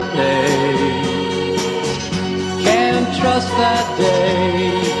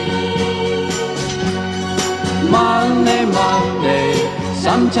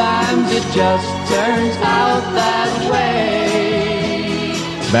sometimes it just turns out that way.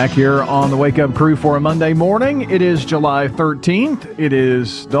 Back here on the Wake Up Crew for a Monday morning. It is July 13th. It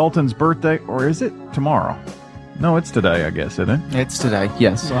is Dalton's birthday, or is it tomorrow? No, it's today, I guess, isn't it? It's today,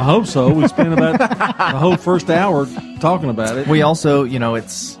 yes. Well, I hope so. We spent about the whole first hour talking about it. We also,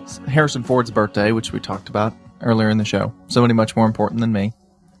 it's Harrison Ford's birthday, which we talked about earlier in the show. Somebody much more important than me.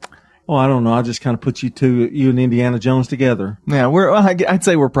 Well, I don't know. I just kind of put you and Indiana Jones together. Yeah, I'd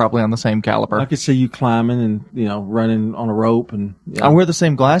say we're probably on the same caliber. I could see you climbing and, running on a rope. And I wear the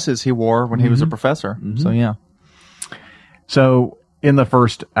same glasses he wore when he was a professor. Mm-hmm. So, yeah. So, in the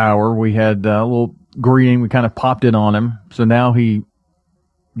first hour, we had a little greeting. We kind of popped it on him. So now he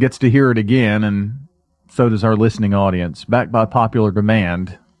gets to hear it again, and so does our listening audience. Backed by popular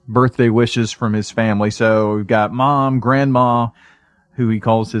demand, birthday wishes from his family. So we've got Mom, Grandma, who he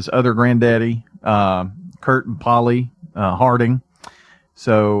calls his other granddaddy, Kurt and Polly Harding.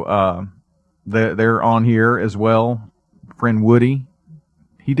 So they're on here as well. Friend Woody.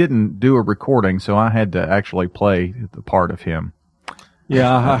 He didn't do a recording, so I had to actually play the part of him.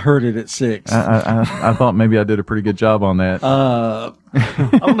 Yeah, I heard it at 6. I thought maybe I did a pretty good job on that.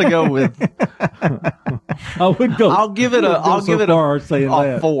 I'm gonna go with. I'll give it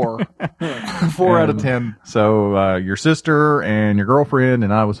a 4. 4 out of 10. So your sister and your girlfriend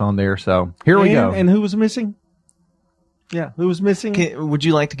and I was on there. So here we go. And who was missing? Yeah, who was missing? Would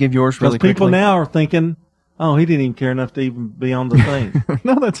you like to give yours really quickly? People now are thinking, oh, he didn't even care enough to even be on the thing.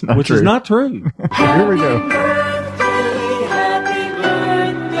 No, that's not Which true. is not true. Here we go.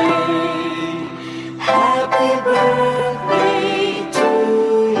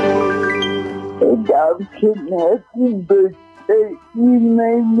 Adoption, happy birthday. You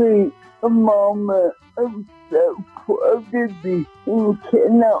made me a mama. I'm so proud of you and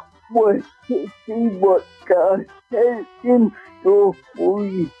cannot wait to see what God has in store for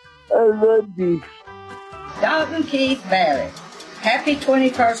you. I love you. Dalton Keith Barrett, happy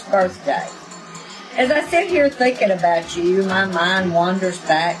 21st birthday. As I sit here thinking about you, my mind wanders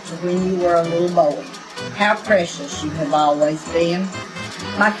back to when you were a little boy. How precious you have always been.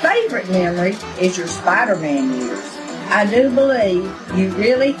 My favorite memory is your Spider-Man years. I do believe you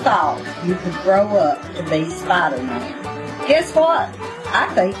really thought you could grow up to be Spider-Man. Guess what?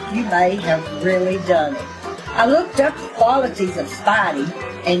 I think you may have really done it. I looked up the qualities of Spidey,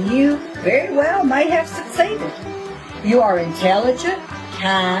 and you very well may have succeeded. You are intelligent,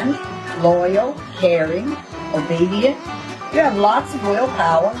 kind, loyal, caring, obedient. You have lots of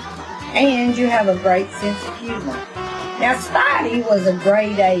willpower, and you have a great sense of humor. Now, Spidey was a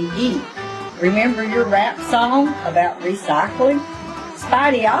grade A geek. Remember your rap song about recycling?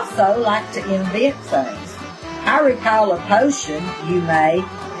 Spidey also liked to invent things. I recall a potion you made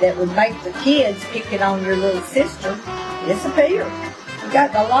that would make the kids picking on your little sister disappear. You got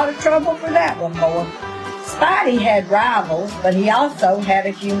in a lot of trouble for that one, boy. Spidey had rivals, but he also had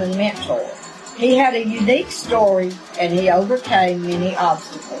a human mentor. He had a unique story, and he overcame many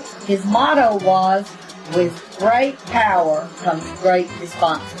obstacles. His motto was, with great power comes great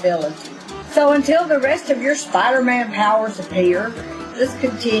responsibility. So until the rest of your Spider-Man powers appear, just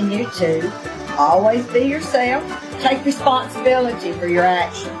continue to always be yourself. Take responsibility for your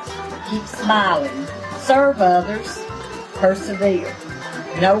actions. Keep smiling. Serve others. Persevere.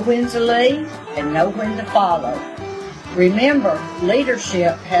 Know when to lead and know when to follow. Remember,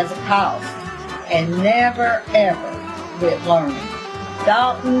 leadership has a cost. And never, ever quit learning.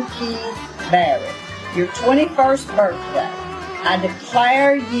 Dalton Keith Barrett, your 21st birthday. I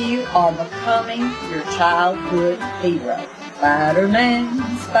declare you are becoming your childhood hero.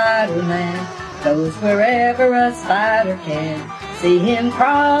 Spider-Man, Spider-Man, goes wherever a spider can. See him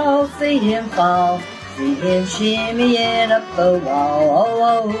crawl, see him fall, see him shimmying up the wall.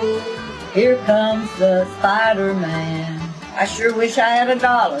 Oh, oh, here comes the Spider-Man. I sure wish I had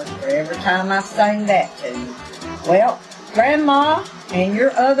 $1 for every time I sang that to you. Well, Grandma and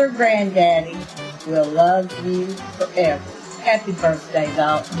your other granddaddy will love you forever. Happy birthday,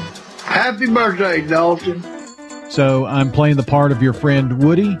 Dalton. Happy birthday, Dalton. So I'm playing the part of your friend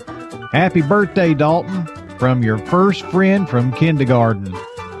Woody. Happy birthday, Dalton, from your first friend from kindergarten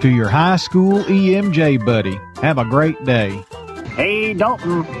to your high school EMJ buddy. Have a great day. Hey,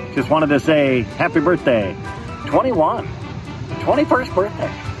 Dalton, just wanted to say happy birthday. 21. 21st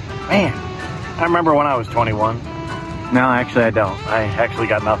birthday. Man, I remember when I was 21. No, actually I don't. I actually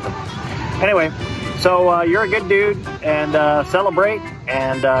got nothing. Anyway, so you're a good dude, and celebrate,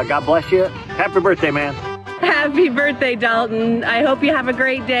 and God bless you. Happy birthday, man. Happy birthday, Dalton. I hope you have a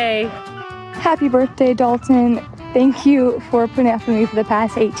great day. Happy birthday, Dalton. Thank you for putting up for me for the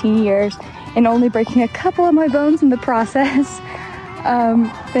past 18 years and only breaking a couple of my bones in the process.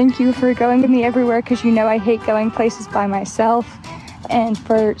 Thank you for going with me everywhere because you know I hate going places by myself, and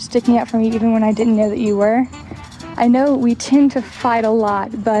for sticking up for me even when I didn't know that you were. I know we tend to fight a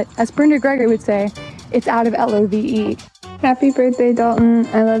lot, but as Brenda Gregory would say, it's out of LOVE. Happy birthday, Dalton.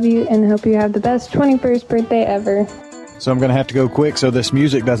 I love you and hope you have the best 21st birthday ever. So I'm going to have to go quick so this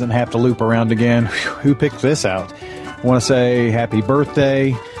music doesn't have to loop around again. Who picked this out? I want to say happy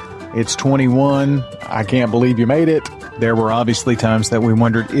birthday. It's 21. I can't believe you made it. There were obviously times that we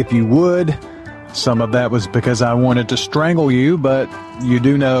wondered if you would. Some of that was because I wanted to strangle you, but you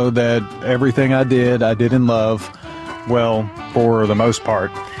do know that everything I did in love. Well, for the most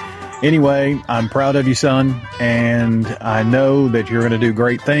part. Anyway, I'm proud of you, son, and I know that you're going to do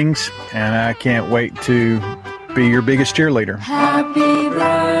great things, and I can't wait to be your biggest cheerleader. Happy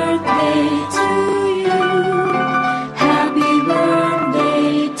birthday to you. Happy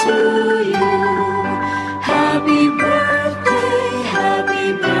birthday to you. Happy birthday,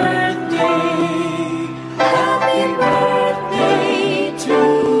 happy birthday. Happy birthday to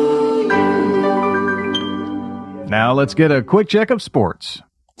you. Now let's get a quick check of sports.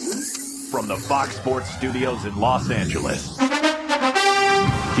 From the Fox Sports Studios in Los Angeles,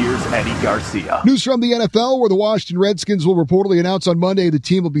 here's Eddie Garcia. News from the NFL, where the Washington Redskins will reportedly announce on Monday the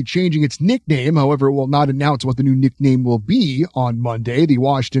team will be changing its nickname. However, it will not announce what the new nickname will be on Monday. The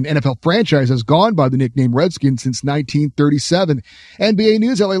Washington NFL franchise has gone by the nickname Redskins since 1937. NBA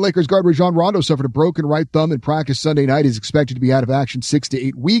news, LA Lakers guard Rajon Rondo suffered a broken right thumb in practice Sunday night. Is expected to be out of action 6 to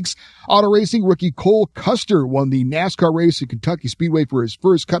 8 weeks. Auto racing rookie Cole Custer won the NASCAR race at Kentucky Speedway for his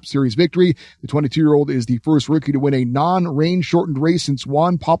first Cup Series victory. The 22-year-old is the first rookie to win a non-rain shortened race since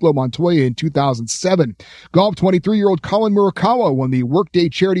Juan Pablo Montoya in 2007. Golf 23-year-old Colin Morikawa won the Workday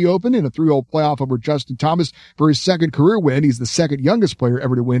Charity Open in a 3-hole playoff over Justin Thomas for his second career win. He's the second youngest player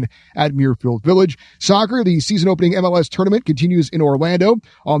ever to win at Muirfield Village. Soccer, the season-opening MLS tournament continues in Orlando.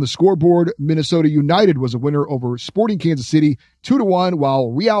 On the scoreboard, Minnesota United was a winner over Sporting Kansas City 2-1,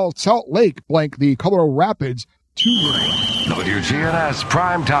 while Real Salt Lake blanked the Colorado Rapids 2-0. WGNS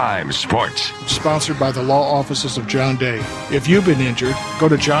Primetime Sports. Sponsored by the law offices of John Day. If you've been injured, go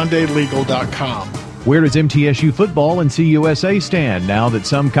to johndaylegal.com. Where does MTSU football and CUSA stand now that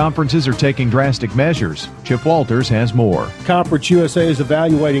some conferences are taking drastic measures? Chip Walters has more. Conference USA is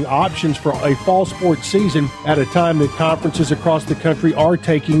evaluating options for a fall sports season at a time that conferences across the country are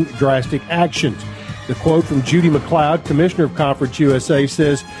taking drastic actions. The quote from Judy McLeod, Commissioner of Conference USA,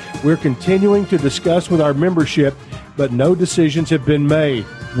 says, "We're continuing to discuss with our membership, but no decisions have been made.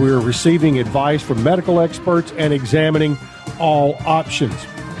 We're receiving advice from medical experts and examining all options."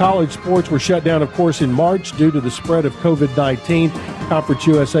 College sports were shut down, of course, in March due to the spread of COVID-19. Conference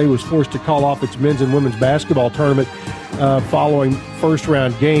USA was forced to call off its men's and women's basketball tournament following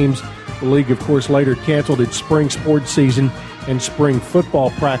first-round games. The league, of course, later canceled its spring sports season and spring football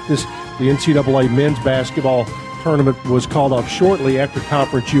practice. The NCAA men's basketball tournament was called off shortly after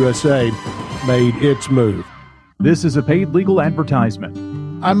Conference USA made its move. This is a paid legal advertisement.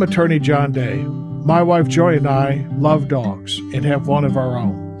 I'm attorney John Day. My wife Joy and I love dogs and have one of our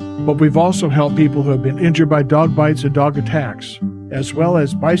own. But we've also helped people who have been injured by dog bites and dog attacks, as well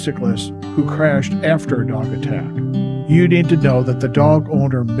as bicyclists who crashed after a dog attack. You need to know that the dog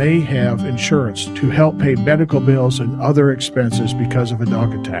owner may have insurance to help pay medical bills and other expenses because of a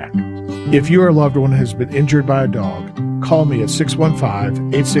dog attack. If your loved one has been injured by a dog, call me at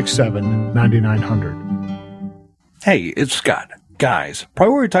 615-867-9900. Hey, it's Scott. Guys,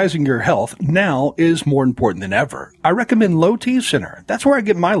 prioritizing your health now is more important than ever. I recommend Low T Center. That's where I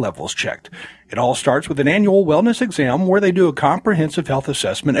get my levels checked. It all starts with an annual wellness exam where they do a comprehensive health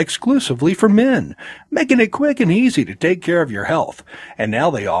assessment exclusively for men, making it quick and easy to take care of your health. And now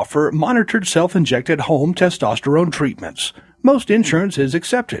they offer monitored self-injected home testosterone treatments. Most insurance is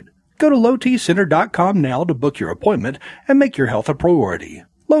accepted. Go to lowtcenter.com now to book your appointment and make your health a priority.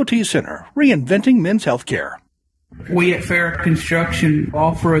 Low T Center, reinventing men's health care. We at Farrah Construction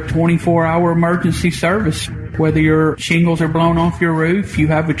offer a 24-hour emergency service. Whether your shingles are blown off your roof, you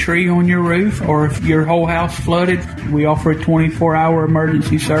have a tree on your roof, or if your whole house flooded, we offer a 24-hour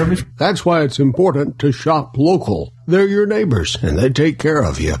emergency service. That's why it's important to shop local. They're your neighbors, and they take care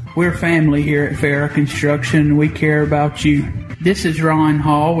of you. We're family here at Farrah Construction. We care about you. This is Ron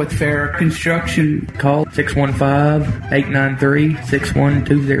Hall with Farrah Construction. Call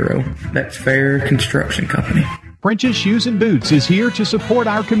 615-893-6120. That's Farrah Construction Company. French's Shoes and Boots is here to support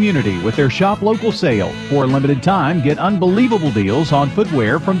our community with their Shop Local sale. For a limited time, get unbelievable deals on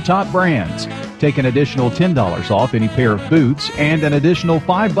footwear from top brands. Take an additional $10 off any pair of boots and an additional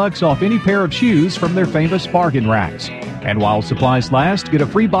 $5 off any pair of shoes from their famous bargain racks. And while supplies last, get a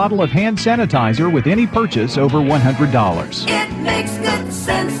free bottle of hand sanitizer with any purchase over $100. It makes good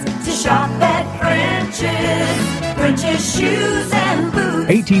sense to shop at French's. French's Shoes and Boots.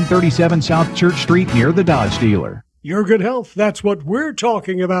 1837 South Church Street near the Dodge dealer. Your good health, that's what we're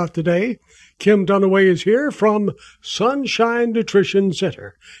talking about today. Kim Dunaway is here from Sunshine Nutrition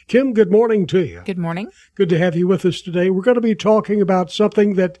Center. Kim, good morning to you. Good morning. Good to have you with us today. We're going to be talking about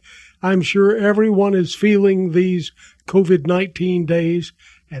something that I'm sure everyone is feeling these COVID-19 days,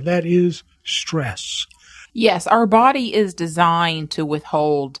 and that is stress. Yes, our body is designed to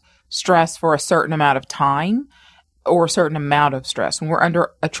withhold stress for a certain amount of time or a certain amount of stress. When we're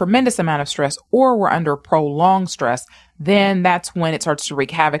under a tremendous amount of stress or we're under prolonged stress, then that's when it starts to wreak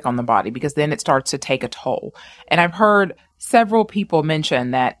havoc on the body, because then it starts to take a toll. And I've heard several people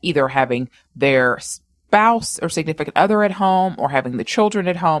mention that either having their spouse or significant other at home or having the children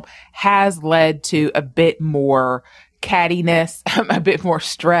at home has led to a bit more cattiness, a bit more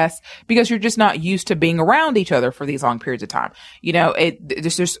stress, because you're just not used to being around each other for these long periods of time. You know,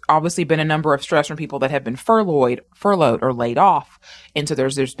 there's obviously been a number of stress from people that have been furloughed or laid off. And so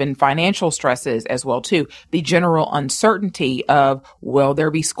there's been financial stresses as well too. The general uncertainty of, will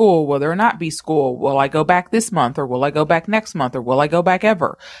there be school? Will there not be school? Will I go back this month, or will I go back next month, or will I go back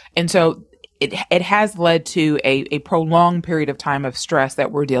ever? And so it has led to a prolonged period of time of stress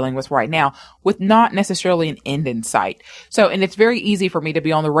that we're dealing with right now, with not necessarily an end in sight. So, and it's very easy for me to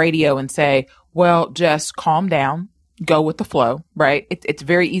be on the radio and say, well, just calm down, go with the flow, right? It's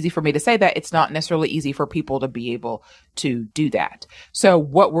very easy for me to say that. It's not necessarily easy for people to be able to do that. So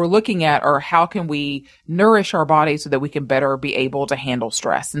what we're looking at are, how can we nourish our body so that we can better be able to handle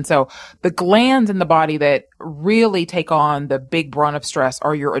stress? And so the glands in the body that really take on the big brunt of stress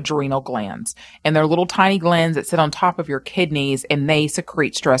are your adrenal glands. And they're little tiny glands that sit on top of your kidneys, and they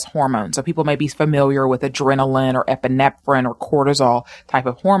secrete stress hormones. So people may be familiar with adrenaline or epinephrine or cortisol type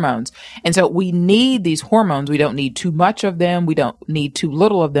of hormones. And so we need these hormones. We don't need too much of them. We don't need too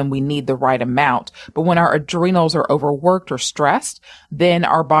little of them. We need the right amount. But when our adrenals are overworked or stressed, then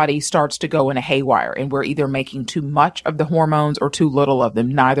our body starts to go in a haywire, and we're either making too much of the hormones or too little of them,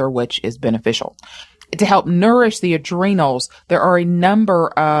 neither of which is beneficial. To help nourish the adrenals, there are a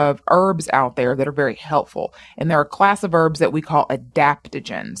number of herbs out there that are very helpful. And there are a class of herbs that we call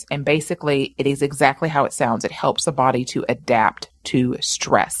adaptogens. And basically, it is exactly how it sounds. It helps the body to adapt to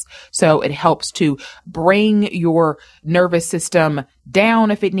stress. So it helps to bring your nervous system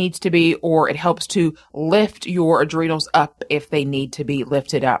down if it needs to be, or it helps to lift your adrenals up if they need to be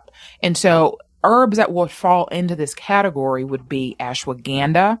lifted up. And so herbs that will fall into this category would be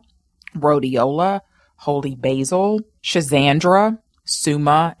ashwagandha, rhodiola, holy basil, schizandra,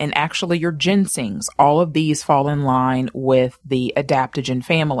 suma, and actually your ginsengs. All of these fall in line with the adaptogen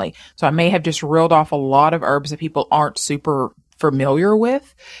family. So I may have just reeled off a lot of herbs that people aren't super familiar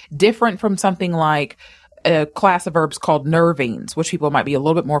with, different from something like a class of herbs called nervines, which people might be a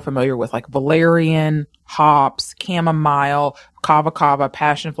little bit more familiar with, like valerian, hops, chamomile, kava kava,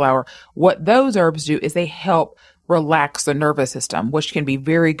 passion flower. What those herbs do is they help relax the nervous system, which can be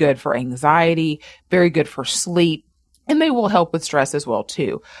very good for anxiety, very good for sleep, and they will help with stress as well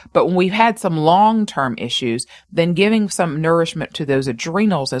too. But when we've had some long-term issues, then giving some nourishment to those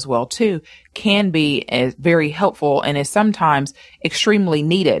adrenals as well too can be very helpful, and is sometimes extremely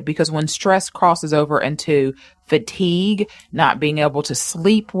needed, because when stress crosses over into fatigue, not being able to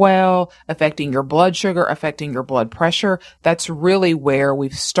sleep well, affecting your blood sugar, affecting your blood pressure, that's really where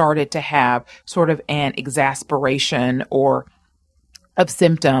we've started to have sort of an exasperation or of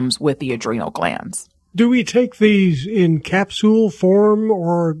symptoms with the adrenal glands. Do we take these in capsule form,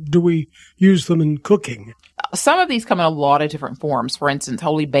 or do we use them in cooking? Some of these come in a lot of different forms. For instance,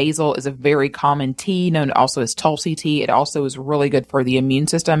 holy basil is a very common tea, known also as Tulsi tea. It also is really good for the immune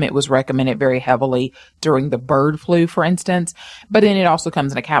system. It was recommended very heavily during the bird flu, for instance. But then it also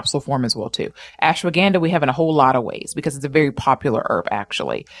comes in a capsule form as well, too. Ashwagandha we have in a whole lot of ways, because it's a very popular herb,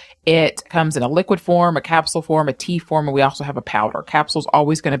 actually. It comes in a liquid form, a capsule form, a tea form, and we also have a powder. Capsule's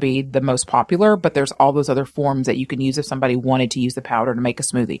always going to be the most popular, but there's all those other forms that you can use if somebody wanted to use the powder to make a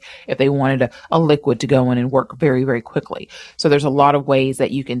smoothie, if they wanted a liquid to go in and work very, very quickly. So there's a lot of ways that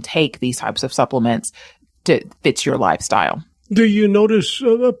you can take these types of supplements to fit your lifestyle. Do you notice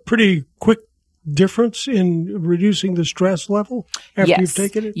a pretty quick difference in reducing the stress level after you've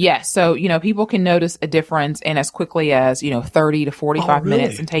taken it? Yes. So, people can notice a difference in as quickly as, 30 to 45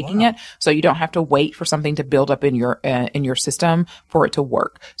 minutes in taking it. So you don't have to wait for something to build up in your system for it to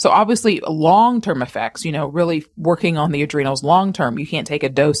work. So obviously long-term effects, really working on the adrenals long-term. You can't take a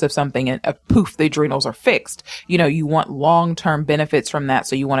dose of something and poof, the adrenals are fixed. You want long-term benefits from that.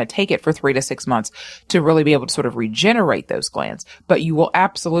 So you want to take it for 3 to 6 months to really be able to sort of regenerate those glands. But you will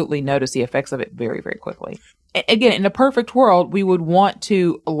absolutely notice the effects of it very, very quickly. Again, in a perfect world, we would want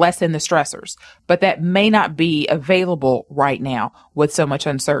to lessen the stressors, but that may not be available right now with so much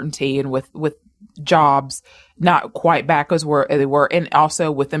uncertainty and with jobs not quite back as they were, and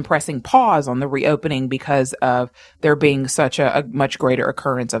also with them pressing pause on the reopening because of there being such a much greater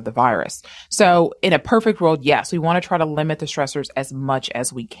occurrence of the virus. So in a perfect world, yes, we want to try to limit the stressors as much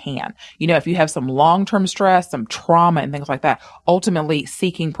as we can. If you have some long-term stress, some trauma and things like that, ultimately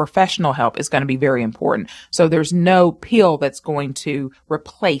seeking professional help is going to be very important. So there's no pill that's going to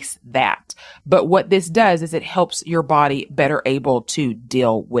replace that. But what this does is it helps your body better able to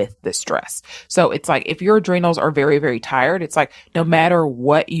deal with the stress. So it's like if your adrenals are very, very tired, it's like no matter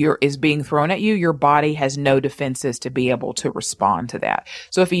what is being thrown at you, your body has no defenses to be able to respond to that.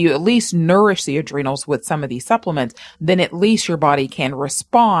 So if you at least nourish the adrenals with some of these supplements, then at least your body can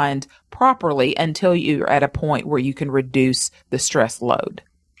respond properly until you're at a point where you can reduce the stress load.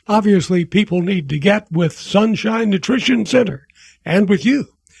 Obviously, people need to get with Sunshine Nutrition Center and with you.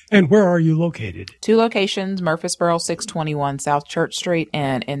 And where are you located? 2 locations, Murfreesboro 621 South Church Street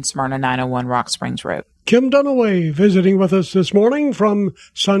and in Smyrna 901 Rock Springs Road. Kim Dunaway visiting with us this morning from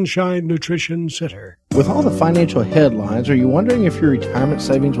Sunshine Nutrition Center. With all the financial headlines, are you wondering if your retirement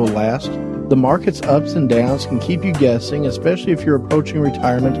savings will last? The market's ups and downs can keep you guessing, especially if you're approaching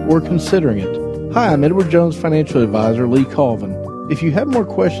retirement or considering it. Hi, I'm Edward Jones Financial Advisor Lee Colvin. If you have more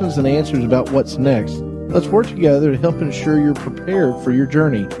questions than answers about what's next, let's work together to help ensure you're prepared for your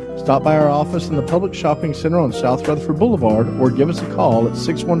journey. Stop by our office in the Public Shopping Center on South Rutherford Boulevard or give us a call at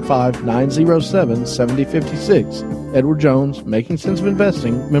 615-907-7056. Edward Jones, Making Sense of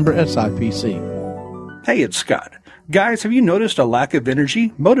Investing, member SIPC. Hey, it's Scott. Guys, have you noticed a lack of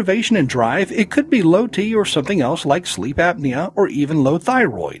energy, motivation, and drive? It could be low T or something else like sleep apnea or even low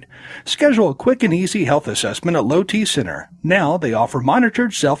thyroid. Schedule a quick and easy health assessment at Low T Center. Now they offer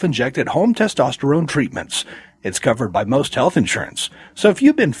monitored self-injected home testosterone treatments. It's covered by most health insurance. So if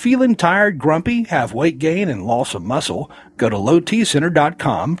you've been feeling tired, grumpy, have weight gain, and loss of muscle, go to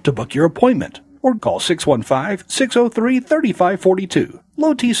lowtcenter.com to book your appointment or call 615-603-3542.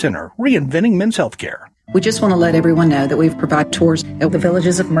 Low T Center, reinventing men's healthcare. We just want to let everyone know that we've provided tours at the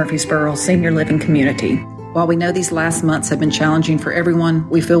Villages of Murfreesboro Senior Living Community. While we know these last months have been challenging for everyone,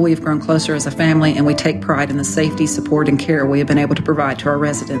 we feel we've grown closer as a family and we take pride in the safety, support, and care we have been able to provide to our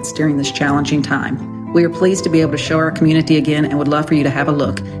residents during this challenging time. We are pleased to be able to show our community again and would love for you to have a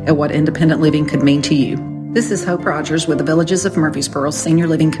look at what independent living could mean to you. This is Hope Rogers with the Villages of Murfreesboro Senior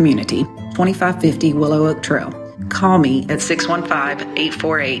Living Community, 2550 Willow Oak Trail. Call me at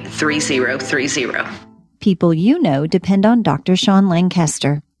 615-848-3030. People you know depend on Dr. Sean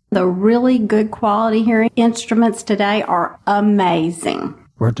Lancaster. The really good quality hearing instruments today are amazing.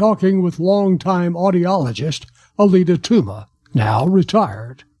 We're talking with longtime audiologist Alita Tuma, now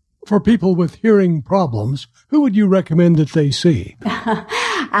retired. For people with hearing problems, who would you recommend that they see?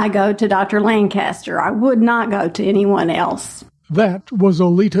 I go to Dr. Lancaster. I would not go to anyone else. That was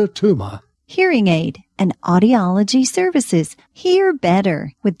Alita Tuma. Hearing aid and audiology services. Hear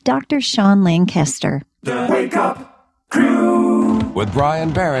better with Dr. Sean Lancaster. The Wake Up Crew with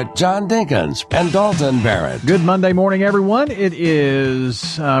Brian Barrett, John Dinkins, and Dalton Barrett. Good Monday morning, everyone. It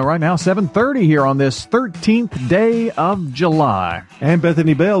is right now 7:30 here on this 13th day of July. And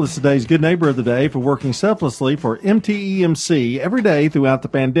Bethany Bell is today's Good Neighbor of the Day for working selflessly for MTEMC every day throughout the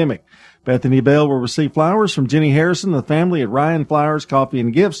pandemic. Bethany Bell will receive flowers from Jenny Harrison and the family at Ryan Flowers Coffee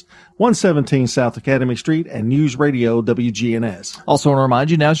and Gifts, 117 South Academy Street, and News Radio WGNS. Also want to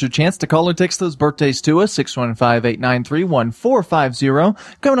remind you, now's your chance to call or text those birthdays to us, 615-893-1450.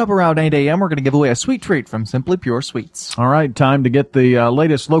 Coming up around 8 a.m., we're going to give away a sweet treat from Simply Pure Sweets. All right, time to get the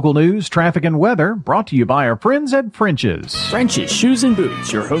latest local news, traffic, and weather, brought to you by our friends at French's. French's Shoes and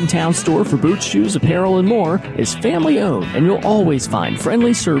Boots, your hometown store for boots, shoes, apparel, and more, is family-owned, and you'll always find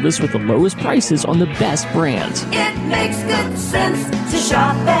friendly service with the lowest prices on the best brands. It makes good sense to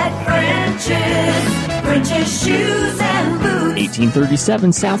shop at French's. French's Shoes and Boots.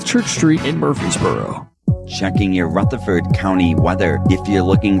 1837 South Church Street in Murfreesboro. Checking your Rutherford County weather. If you're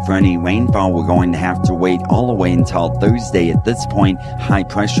looking for any rainfall, we're going to have to wait all the way until Thursday. At this point, high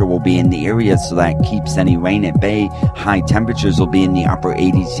pressure will be in the area, so that keeps any rain at bay. High temperatures will be in the upper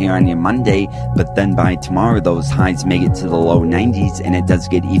 80s here on your Monday, but then by tomorrow, those highs make it to the low 90s, and it does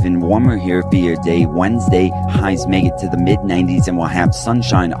get even warmer here for your day Wednesday. Highs make it to the mid 90s, and we'll have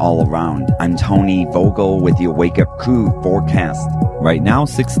sunshine all around. I'm Tony Vogel with your Wake Up Crew forecast. Right now,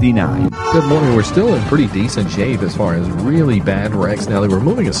 69. Good morning. We're still in pretty decent shape as far as really bad wrecks. Now, they were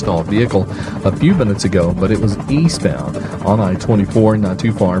moving a stalled vehicle a few minutes ago, but it was eastbound on I-24, not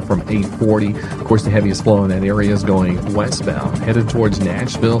too far from 840. Of course, the heaviest flow in that area is going westbound, headed towards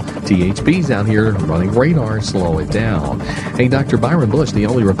Nashville. THP's out here running radar, slow it down. Hey, Dr. Byron Bush, the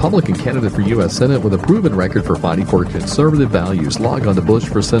only Republican candidate for U.S. Senate with a proven record for fighting for conservative values. Log on to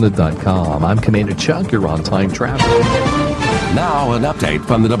bushforsenate.com. I'm Commander Chuck. You're on time traffic. Now, an update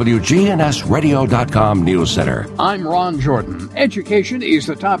from the WGNSradio.com News Center. I'm Ron Jordan. Education is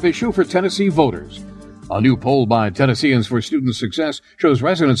the top issue for Tennessee voters. A new poll by Tennesseans for Student Success shows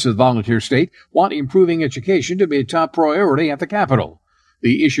residents of the volunteer state want improving education to be a top priority at the Capitol.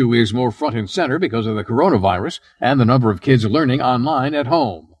 The issue is more front and center because of the coronavirus and the number of kids learning online at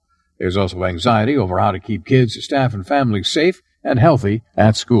home. There's also anxiety over how to keep kids, staff, and families safe and healthy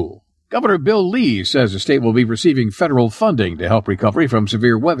at school. Governor Bill Lee says the state will be receiving federal funding to help recovery from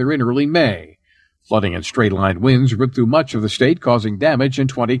severe weather in early May. Flooding and straight-line winds ripped through much of the state, causing damage in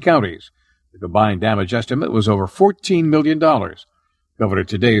 20 counties. The combined damage estimate was over $14 million. Governor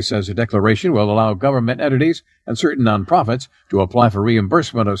today says the declaration will allow government entities and certain nonprofits to apply for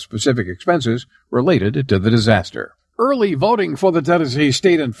reimbursement of specific expenses related to the disaster. Early voting for the Tennessee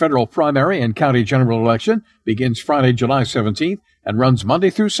state and federal primary and county general election begins Friday, July 17th and runs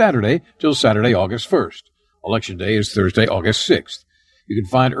Monday through Saturday till Saturday, August 1st. Election Day is Thursday, August 6th. You can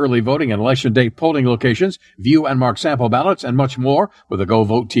find early voting and Election Day polling locations, view and mark sample ballots, and much more with the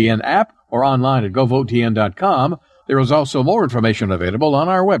GoVoteTN app or online at govotn.com. There is also more information available on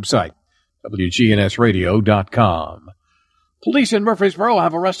our website, WGNSradio.com. Police in Murfreesboro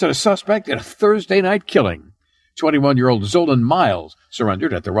have arrested a suspect in a Thursday night killing. 21-year-old Zolan Miles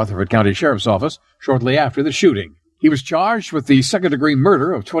surrendered at the Rutherford County Sheriff's Office shortly after the shooting. He was charged with the second-degree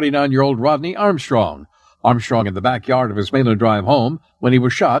murder of 29-year-old Rodney Armstrong. Armstrong in the backyard of his Mainland Drive home when he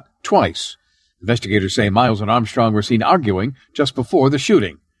was shot twice. Investigators say Miles and Armstrong were seen arguing just before the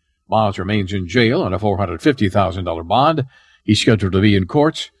shooting. Miles remains in jail on a $450,000 bond. He's scheduled to be in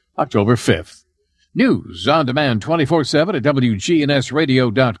court October 5th. News on demand 24/7 at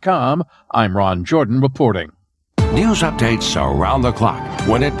WGNSradio.com. I'm Ron Jordan reporting. News updates around the clock,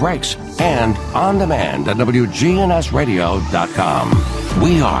 when it breaks, and on demand at WGNSradio.com.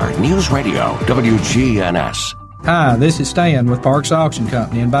 We are News Radio WGNS. Hi, this is Stan with Parks Auction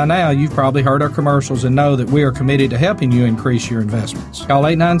Company, and by now you've probably heard our commercials and know that we are committed to helping you increase your investments. Call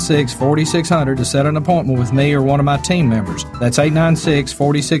 896-4600 to set an appointment with me or one of my team members. That's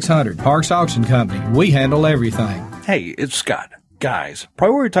 896-4600. Parks Auction Company. We handle everything. Hey, it's Scott. Guys,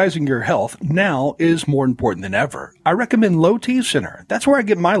 prioritizing your health now is more important than ever. I recommend Low T Center. That's where I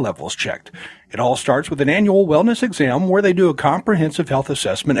get my levels checked. It all starts with an annual wellness exam where they do a comprehensive health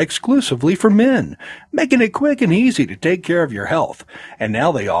assessment exclusively for men, making it quick and easy to take care of your health. And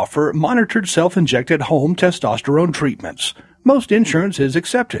now they offer monitored self-injected home testosterone treatments. Most insurance is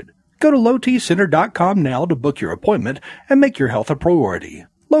accepted. Go to lowtcenter.com now to book your appointment and make your health a priority.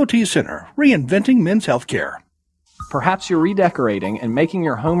 Low T Center, reinventing men's health care. Perhaps you're redecorating and making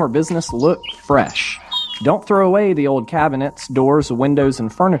your home or business look fresh. Don't throw away the old cabinets, doors, windows,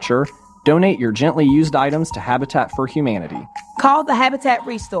 and furniture. Donate your gently used items to Habitat for Humanity. Call the Habitat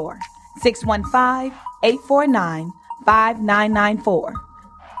Restore, 615-849-5994.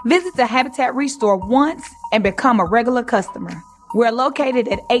 Visit the Habitat Restore once and become a regular customer. We're located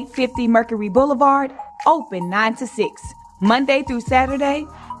at 850 Mercury Boulevard, open 9 to 6, Monday through Saturday.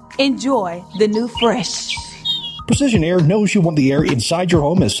 Enjoy the new fresh. Precision Air knows you want the air inside your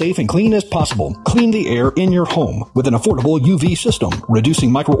home as safe and clean as possible. Clean the air in your home with an affordable UV system,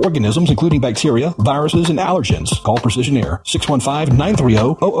 reducing microorganisms including bacteria, viruses, and allergens. Call Precision Air,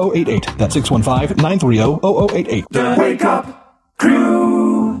 615-930-0088. That's 615-930-0088. The Wake Up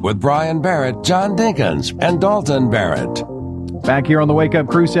Crew with Brian Barrett, John Dinkins, and Dalton Barrett. Back here on the Wake Up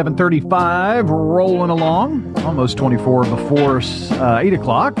Crew, 7:35, rolling along, almost 24 before 8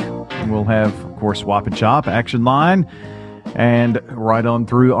 o'clock. We'll have, of course, Swap and Chop, Action Line, and right on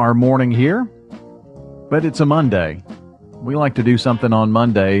through our morning here. But it's a Monday. We like to do something on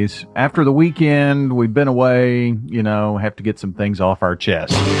Mondays. After the weekend, we've been away, have to get some things off our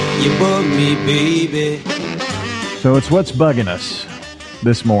chest. You bug me, baby. So it's what's bugging us.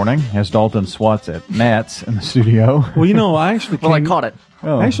 this morning as Dalton swats at gnats in the studio. Well, you know, I actually I caught it.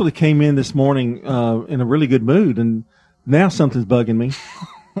 I actually came in this morning in a really good mood, and now something's bugging me.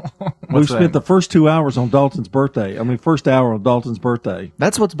 We spent the first 2 hours on Dalton's birthday. First hour on Dalton's birthday.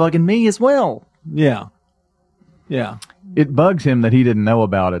 That's what's bugging me as well. Yeah. Yeah. It bugs him that he didn't know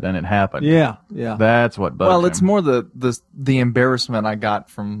about it and it happened. Yeah, yeah. That's what bugs him. Well, it's more the embarrassment I got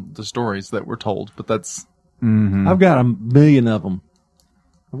from the stories that were told, but that's... Mm-hmm. I've got a million of them.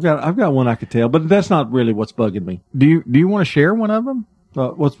 I've got one I could tell, but that's not really what's bugging me. Do you want to share one of them?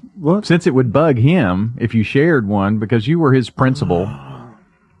 What? Since it would bug him if you shared one because you were his principal.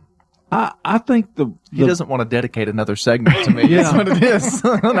 I think he doesn't want to dedicate another segment to me. Yeah. That's what it is,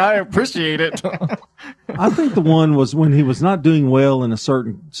 and I appreciate it. I think the one was when he was not doing well in a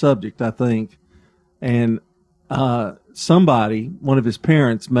certain subject, I think, and one of his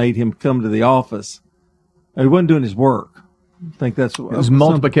parents, made him come to the office. He wasn't doing his work. I think that's what it was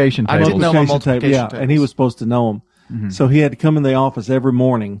multiplication tables. I didn't know multiplication tables. And he was supposed to know them. Mm-hmm. So he had to come in the office every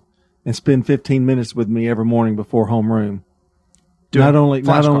morning and spend 15 minutes with me every morning before homeroom. Not only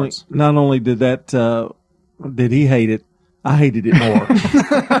did that did he hate it, I hated it more.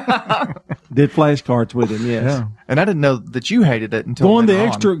 Did flashcards with him, yes. Yeah. And I didn't know that you hated it until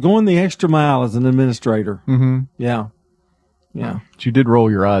going the extra mile as an administrator. Mm-hmm. Yeah. Yeah. But you did roll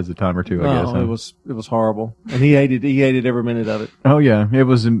your eyes a time or two, I guess. Huh? It was horrible. And he hated every minute of it. Oh yeah. It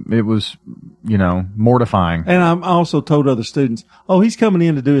was mortifying. And I also told other students, he's coming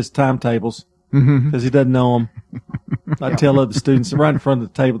in to do his timetables. Because he doesn't know them. I tell other students right in front of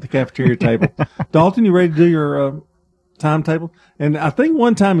the table, the cafeteria table, Dalton, you ready to do your timetable? And I think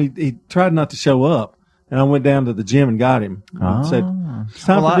one time he tried not to show up, and I went down to the gym and got him. And said, "It's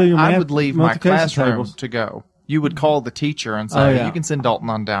time to do your math, I would leave my classroom tables to go. You would call the teacher and say, "You can send Dalton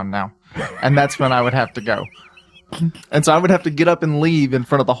on down now," and that's when I would have to go. And so I would have to get up and leave in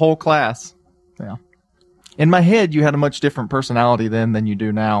front of the whole class. Yeah. In my head, you had a much different personality then than you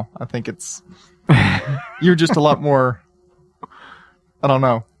do now. I think you're just a lot more, I don't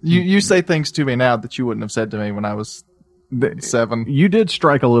know. You say things to me now that you wouldn't have said to me when I was 7. You did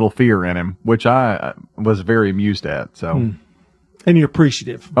strike a little fear in him, which I was very amused at. So, And you're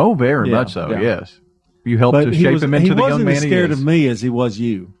appreciative. Oh, very much so, yes. You helped to shape him into the young man he is. He wasn't as scared of me as he was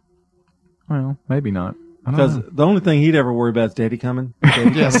you. Well, maybe not. Because the only thing he'd ever worry about is Daddy coming.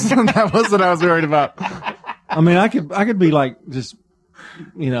 Yes, that was what I was worried about. I could be like just,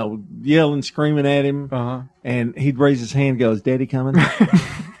 yelling, screaming at him, and he'd raise his hand and go, "Is Daddy coming?"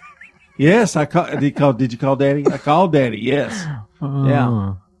 Yes, did you call Daddy? I called Daddy, yes.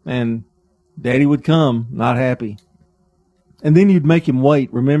 Yeah. And Daddy would come, not happy. And then you'd make him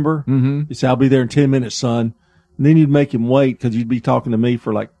wait, remember? Mm-hmm. You say, "I'll be there in 10 minutes, son." And then you'd make him wait because you'd be talking to me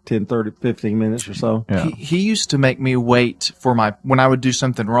for like 10, 30, 15 minutes or so. Yeah. He used to make me wait when I would do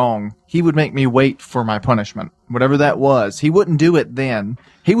something wrong, he would make me wait for my punishment, whatever that was. He wouldn't do it then.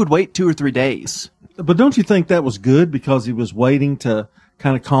 He would wait 2 or 3 days. But don't you think that was good because he was waiting to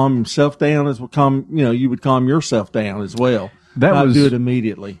kind of calm himself down you would calm yourself down as well. Not do it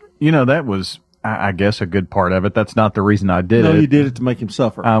immediately. That was, I guess, a good part of it. That's not the reason I did it. No, you did it to make him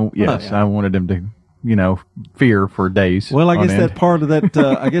suffer. I wanted him to, fear for days. Well, I guess that part of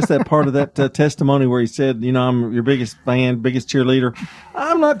that, testimony where he said, I'm your biggest fan, biggest cheerleader.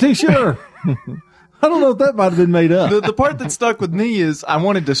 I'm not too sure. I don't know if that might have been made up. The part that stuck with me is I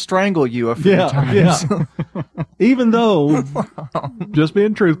wanted to strangle you a few times. Yeah. Even though, just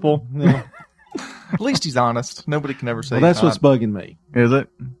being truthful. Yeah. At least he's honest. Nobody can ever say well, that's what's bugging me. Is it?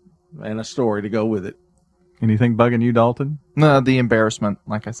 And a story to go with it. Anything bugging you, Dalton? No, the embarrassment,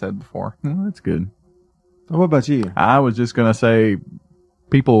 like I said before. Well, that's good. What about you? I was just going to say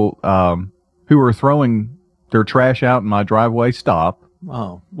people who are throwing their trash out in my driveway, stop.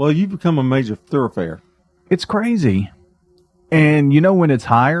 Oh, well, you've become a major thoroughfare. It's crazy. And when it's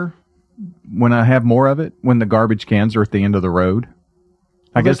higher, when I have more of it, when the garbage cans are at the end of the road.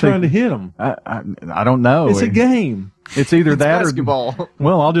 I guess they're trying to hit them. I don't know. It's a game. It's either that basketball. Or,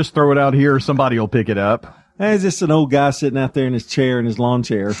 well, I'll just throw it out here. Somebody will pick it up. It's just an old guy sitting out there in his chair, in his lawn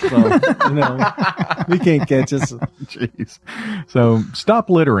chair. So, he can't catch us. Jeez. So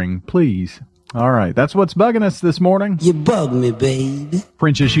stop littering, please. All right, that's what's bugging us this morning. You bug me, baby.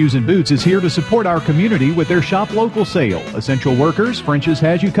 French's Shoes and Boots is here to support our community with their Shop Local sale. Essential workers, French's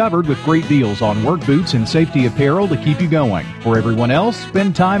has you covered with great deals on work boots and safety apparel to keep you going. For everyone else,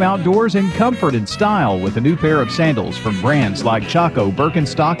 spend time outdoors in comfort and style with a new pair of sandals from brands like Chaco,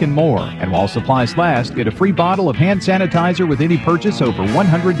 Birkenstock, and more. And while supplies last, get a free bottle of hand sanitizer with any purchase over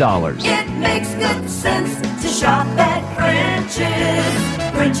 $100. It makes good sense to shop at French's.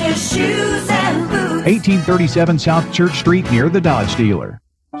 French's Shoes and Boots. 1837 South Church Street near the Dodge dealer.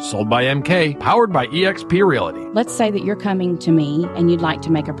 Sold by MK, powered by eXp Realty. Let's say that you're coming to me and you'd like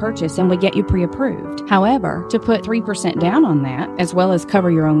to make a purchase and we get you pre-approved. However, to put 3% down on that, as well as cover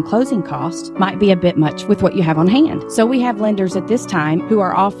your own closing costs, might be a bit much with what you have on hand. So we have lenders at this time who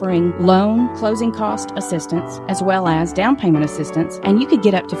are offering loan closing cost assistance as well as down payment assistance, and you could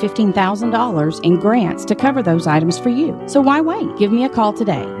get up to $15,000 in grants to cover those items for you. So why wait? Give me a call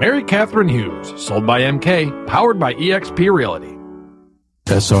today. Mary Catherine Hughes, sold by MK, powered by eXp Realty.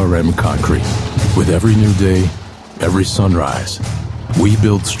 SRM Concrete. With every new day, every sunrise, we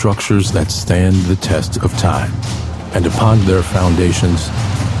build structures that stand the test of time. And upon their foundations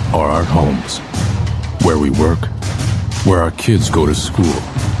are our homes, where we work, where our kids go to school.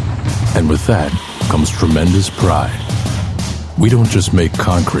 And with that comes tremendous pride. We don't just make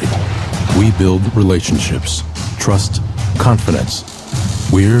concrete. We build relationships, trust, confidence.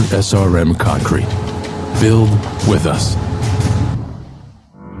 We're SRM Concrete. Build with us.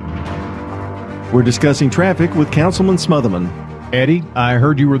 We're discussing traffic with Councilman Smotherman. Eddie, I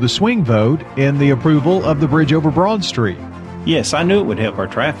heard you were the swing vote in the approval of the bridge over Broad Street. Yes, I knew it would help our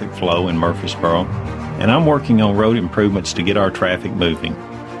traffic flow in Murfreesboro, and I'm working on road improvements to get our traffic moving.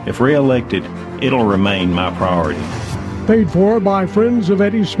 If re-elected, it'll remain my priority. Paid for by Friends of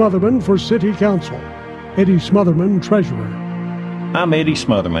Eddie Smotherman for City Council. Eddie Smotherman, Treasurer. I'm Eddie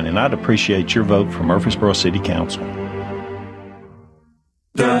Smotherman, and I'd appreciate your vote for Murfreesboro City Council.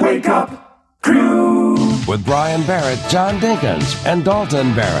 The Wake Up Crew with Brian Barrett, John Dinkins, and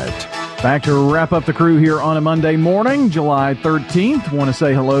Dalton Barrett. Back to wrap up the crew here on a Monday morning, July 13th. Want to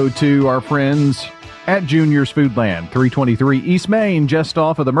say hello to our friends at Junior's Foodland, 323 East Main, just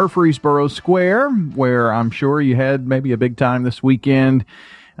off of the Murfreesboro Square, where I'm sure you had maybe a big time this weekend.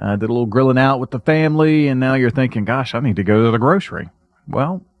 Did a little grilling out with the family, and now you're thinking, gosh, I need to go to the grocery.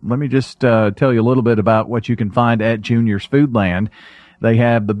 Well, let me just tell you a little bit about what you can find at Junior's Foodland. They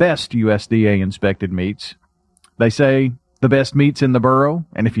have the best USDA inspected meats. They say the best meats in the borough.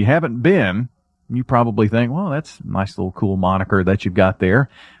 And if you haven't been, you probably think, well, that's a nice little cool moniker that you've got there.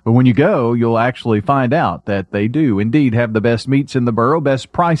 But when you go, you'll actually find out that they do indeed have the best meats in the borough,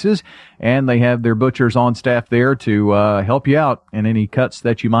 best prices, and they have their butchers on staff there to help you out in any cuts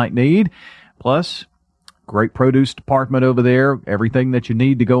that you might need. Plus, great produce department over there, everything that you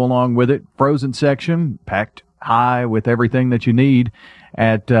need to go along with it. Frozen section, packed high with everything that you need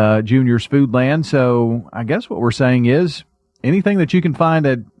at Junior's Foodland. So I guess what we're saying is anything that you can find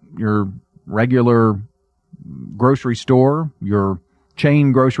at your regular grocery store, your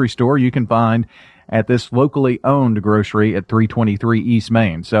chain grocery store, you can find at this locally owned grocery at 323 East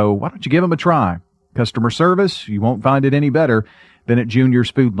Main. So why don't you give them a try? Customer service, you won't find it any better than at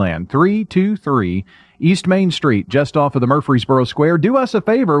Junior's Foodland, 323 East Main Street, just off of the Murfreesboro Square. Do us a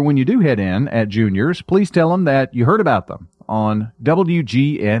favor when you do head in at Junior's. Please tell them that you heard about them on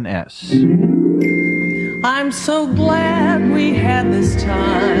WGNS. I'm so glad we had this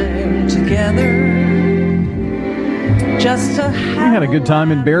time together. Just to we had a good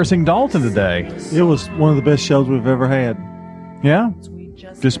time embarrassing Dalton today. It was one of the best shows we've ever had. Yeah?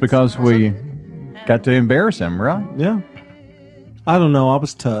 Just because we got to embarrass him, right? Yeah. I don't know. I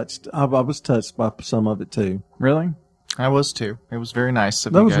was touched. I was touched by some of it too. Really? I was too. It was very nice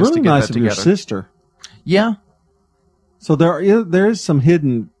of that you was guys really to get nice that of your together. sister. Yeah. So there is some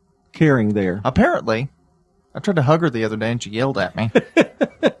hidden caring there. Apparently. I tried to hug her the other day and she yelled at me.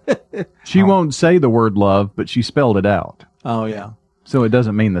 She won't say the word love, but she spelled it out. Oh, yeah. So it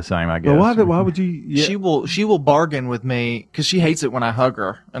doesn't mean the same, I guess. But why would you? Yeah. She will bargain with me because she hates it when I hug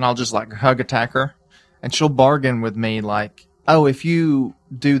her, and I'll just like hug attack her, and she'll bargain with me like, oh, if you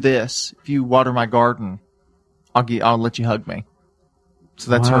do this, if you water my garden, I'll let you hug me. So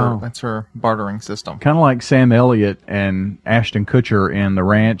that's her bartering system. Kind of like Sam Elliott and Ashton Kutcher in The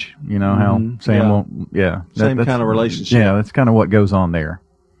Ranch. You know how Sam won't. Yeah, same kind of relationship. Yeah, that's kind of what goes on there.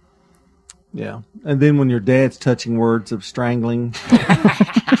 Yeah, and then when your dad's touching words of strangling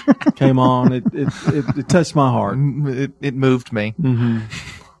came on, it touched my heart. It moved me. Mm-hmm.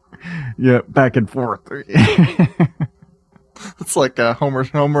 Yeah, back and forth. It's like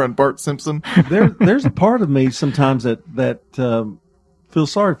Homer and Bart Simpson. There's a part of me sometimes that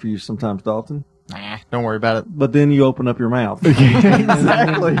feels sorry for you sometimes, Dalton. Nah, don't worry about it. But then you open up your mouth.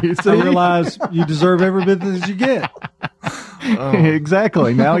 Exactly. I realize you deserve every bit that you get.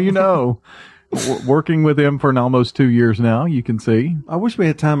 Exactly. Now you know. Working with him for almost 2 years now, you can see. I wish we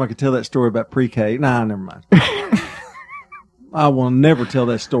had time I could tell that story about pre-K. Nah, never mind. I will never tell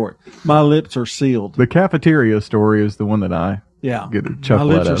that story. My lips are sealed. The cafeteria story is the one that I get a chuckle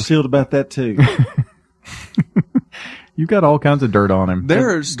My lips out are of. sealed about that too. You got all kinds of dirt on him.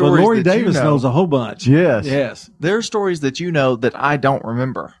 There are stories but Lori that Davis you know. knows a whole bunch. Yes. There are stories that you know that I don't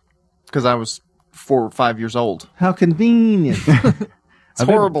remember because I was 4 or 5 years old. How convenient. It's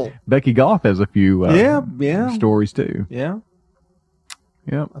horrible. Becky Goff has a few stories too. Yeah.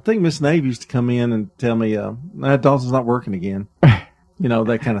 Yep. I think Miss Nave used to come in and tell me, Dalton's not working again. You know,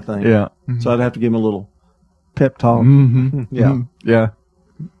 that kind of thing. Yeah. So I'd have to give him a little pep talk. Mm-hmm. Yeah. Mm-hmm. Yeah.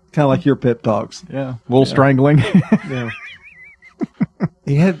 Kind of like your pep talks. Yeah. A little strangling. Yeah.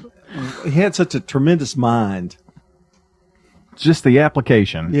 He had such a tremendous mind. Just the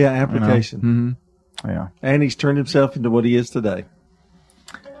application. Yeah, application. You know? Mm-hmm. Yeah. And he's turned himself into what he is today.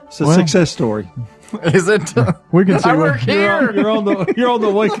 It's a success story. Is it? We can see I work here. You're on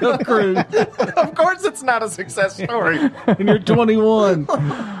the Wake Up Crew. Of course it's not a success story. And you're 21.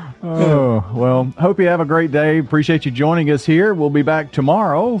 Oh, well, hope you have a great day. Appreciate you joining us here. We'll be back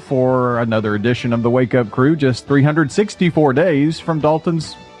tomorrow for another edition of the Wake Up Crew, just 364 days from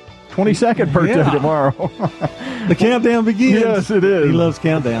Dalton's 22nd birthday tomorrow. The countdown begins. Yes, it is. He loves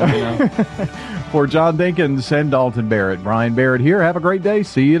countdown. You know. For John Dinkins and Dalton Barrett, Brian Barrett here. Have a great day.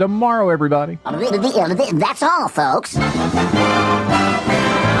 See you tomorrow, everybody. That's all, folks.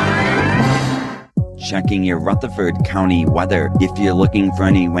 Checking your Rutherford County weather. If you're looking for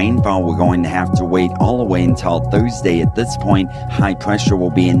any rainfall, we're going to have to wait all the way until Thursday. At this point, high pressure will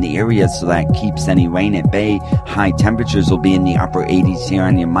be in the area, so that keeps any rain at bay. High temperatures will be in the upper 80s here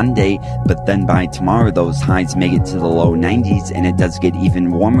on your Monday, but then by tomorrow, those highs make it to the low 90s, and it does get even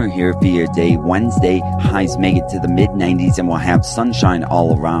warmer here for your day Wednesday. Highs make it to the mid 90s, and we'll have sunshine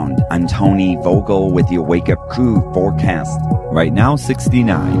all around. I'm Tony Vogel with your Wake Up Crew forecast. Right now,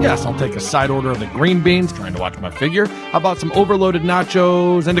 69. Yes, I'll take a side order of the green beans, trying to watch my figure. How about some overloaded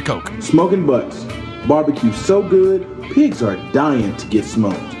nachos and a Coke? Smoking Butts. Barbecue so good, pigs are dying to get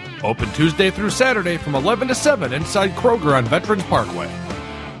smoked. Open Tuesday through Saturday from 11 to 7 inside Kroger on Veterans Parkway.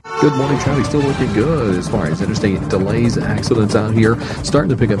 Good morning, traffic still looking good as far as interstate delays, accidents out here. Starting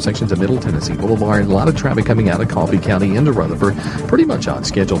to pick up sections of Middle Tennessee Boulevard. A lot of traffic coming out of Coffee County into Rutherford. Pretty much on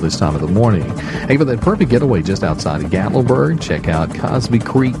schedule this time of the morning. And for that perfect getaway just outside of Gatlinburg, check out Cosby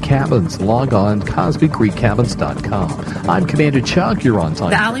Creek Cabins. Log on CosbyCreekCabins.com. I'm Commander Chuck. You're on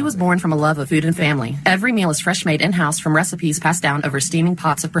time. The Alley was born from a love of food and family. Every meal is fresh made in-house from recipes passed down over steaming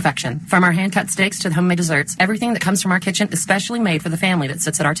pots of perfection. From our hand-cut steaks to the homemade desserts, everything that comes from our kitchen is specially made for the family that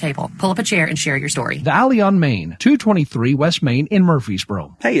sits at our table. Pull up a chair and share your story. The Alley on Main, 223 West Main in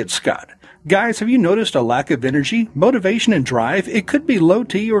Murfreesboro. Hey, it's Scott. Guys, have you noticed a lack of energy, motivation, and drive? It could be low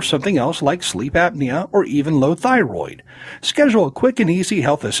T or something else like sleep apnea or even low thyroid. Schedule a quick and easy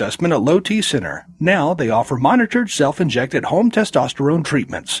health assessment at Low T Center. Now they offer monitored self-injected home testosterone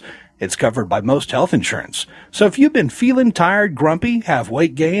treatments. It's covered by most health insurance. So if you've been feeling tired, grumpy, have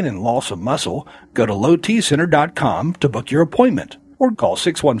weight gain, and loss of muscle, go to lowtcenter.com to book your appointment. Or call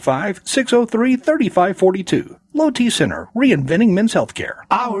 615-603-3542. Low T Center, reinventing men's healthcare.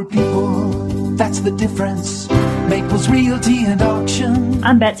 Our people, that's the difference. Maples Realty and Auction.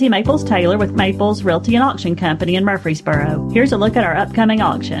 I'm Betsy Maples Taylor with Maples Realty and Auction Company in Murfreesboro. Here's a look at our upcoming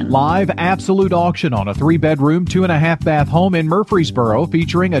auction. Live absolute auction on a 3-bedroom, 2.5-bath home in Murfreesboro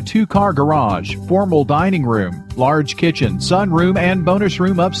featuring a 2-car garage, formal dining room, large kitchen, sunroom, and bonus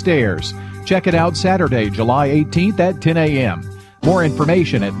room upstairs. Check it out Saturday, July 18th at 10 a.m. More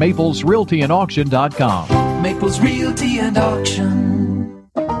information at maplesrealtyandauction.com. Maples Realty and Auction.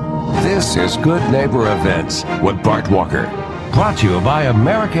 This is Good Neighbor Events with Bart Walker. Brought to you by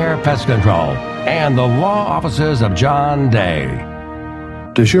Americare Pest Control and the law offices of John Day.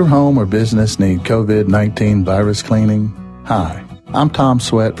 Does your home or business need COVID-19 virus cleaning? Hi, I'm Tom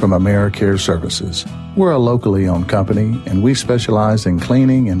Sweat from Americare Services. We're a locally owned company, and we specialize in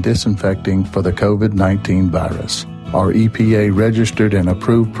cleaning and disinfecting for the COVID-19 virus. Our EPA-registered and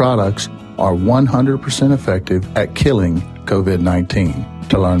approved products are 100% effective at killing COVID-19.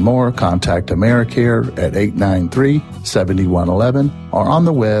 To learn more, contact Americare at 893-7111 or on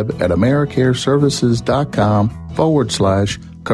the web at americareservices.com/